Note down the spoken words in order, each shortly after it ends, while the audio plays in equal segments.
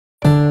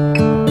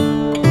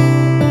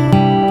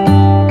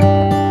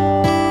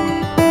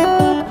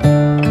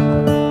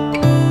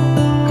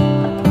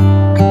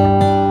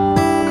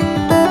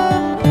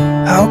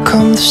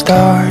come the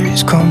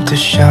stars come to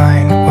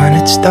shine when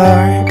it's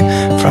dark?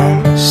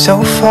 From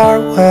so far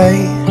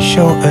away,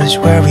 show us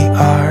where we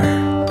are.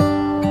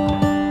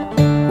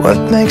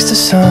 What makes the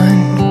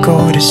sun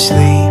go to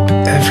sleep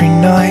every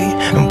night?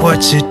 And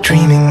what's it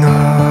dreaming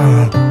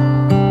of?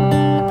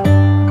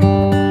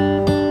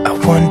 I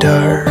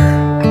wonder.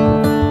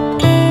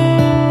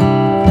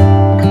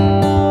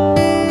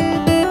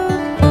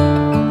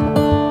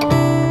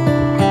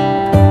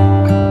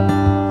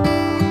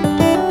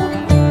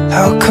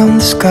 How come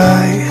the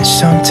sky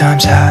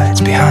sometimes hides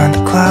behind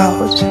the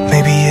clouds?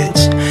 Maybe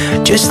it's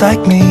just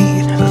like me,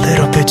 a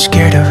little bit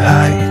scared of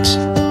heights.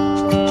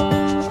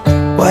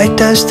 Why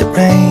does the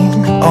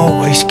rain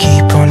always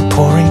keep on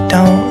pouring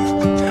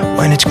down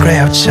when it's grey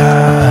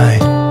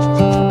outside?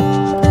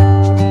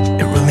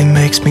 It really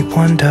makes me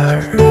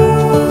wonder.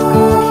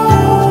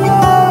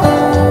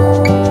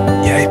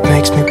 Yeah, it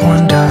makes me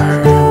wonder.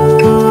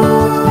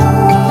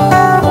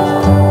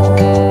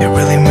 It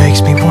really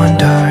makes me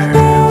wonder.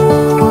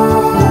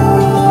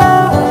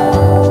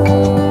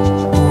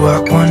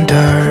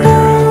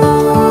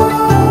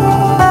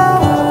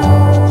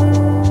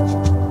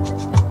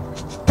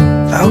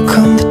 How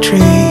come the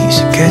trees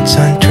get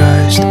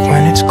undressed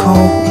when it's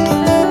cold?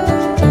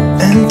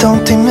 And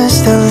don't they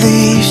miss the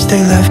leaves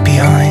they left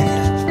behind?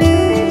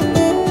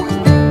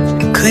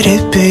 Could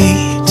it be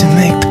to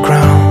make the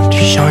ground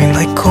shine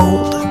like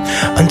gold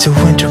until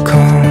winter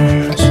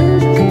comes?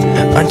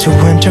 Until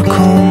winter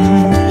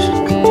comes,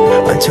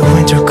 until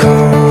winter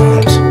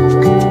comes.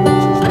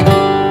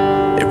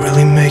 It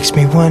really makes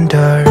me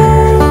wonder.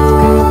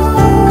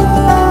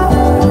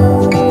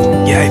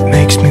 Yeah, it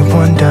makes me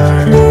wonder.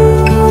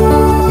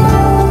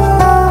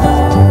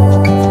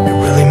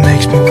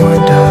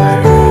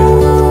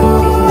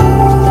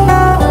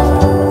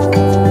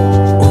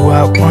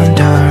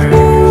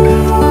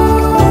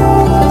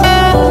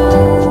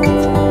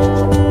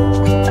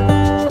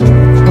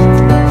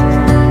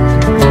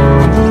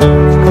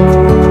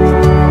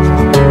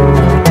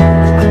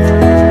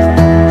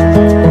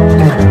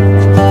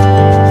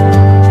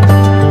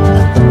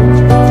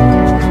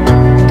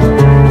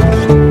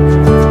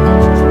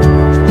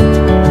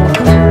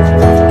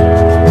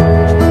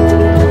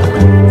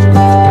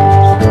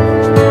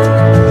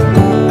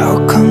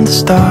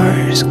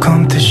 Stars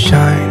come to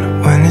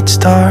shine when it's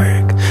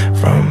dark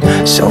from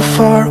so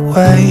far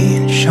away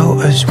and show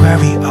us where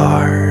we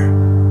are.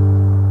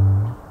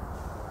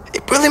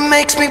 It really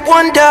makes me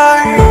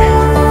wonder.